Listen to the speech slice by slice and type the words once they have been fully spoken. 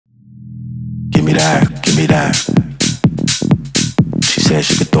give me that, give me that. She said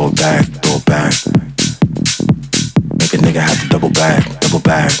she could throw it back, throw it back. Make a nigga have to double back, double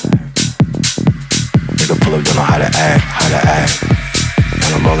back. Nigga pull up, don't know how to act, how to act.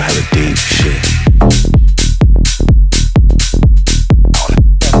 And I'm rolling hella deep, shit.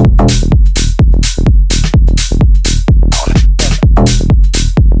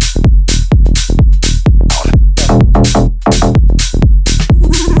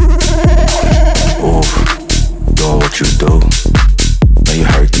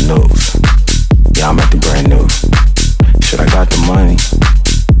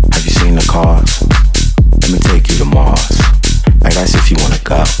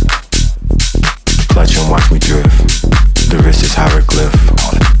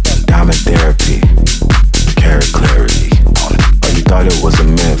 Hieroglyph, diamond therapy, Karat clarity. Oh, you thought it was a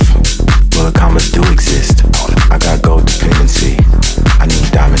myth? Well, the commas do exist. I got gold dependency. I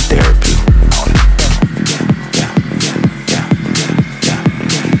need diamond therapy.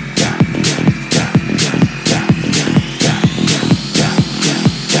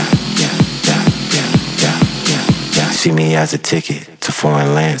 See me as a ticket to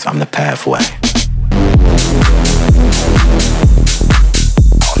foreign lands. I'm the pathway.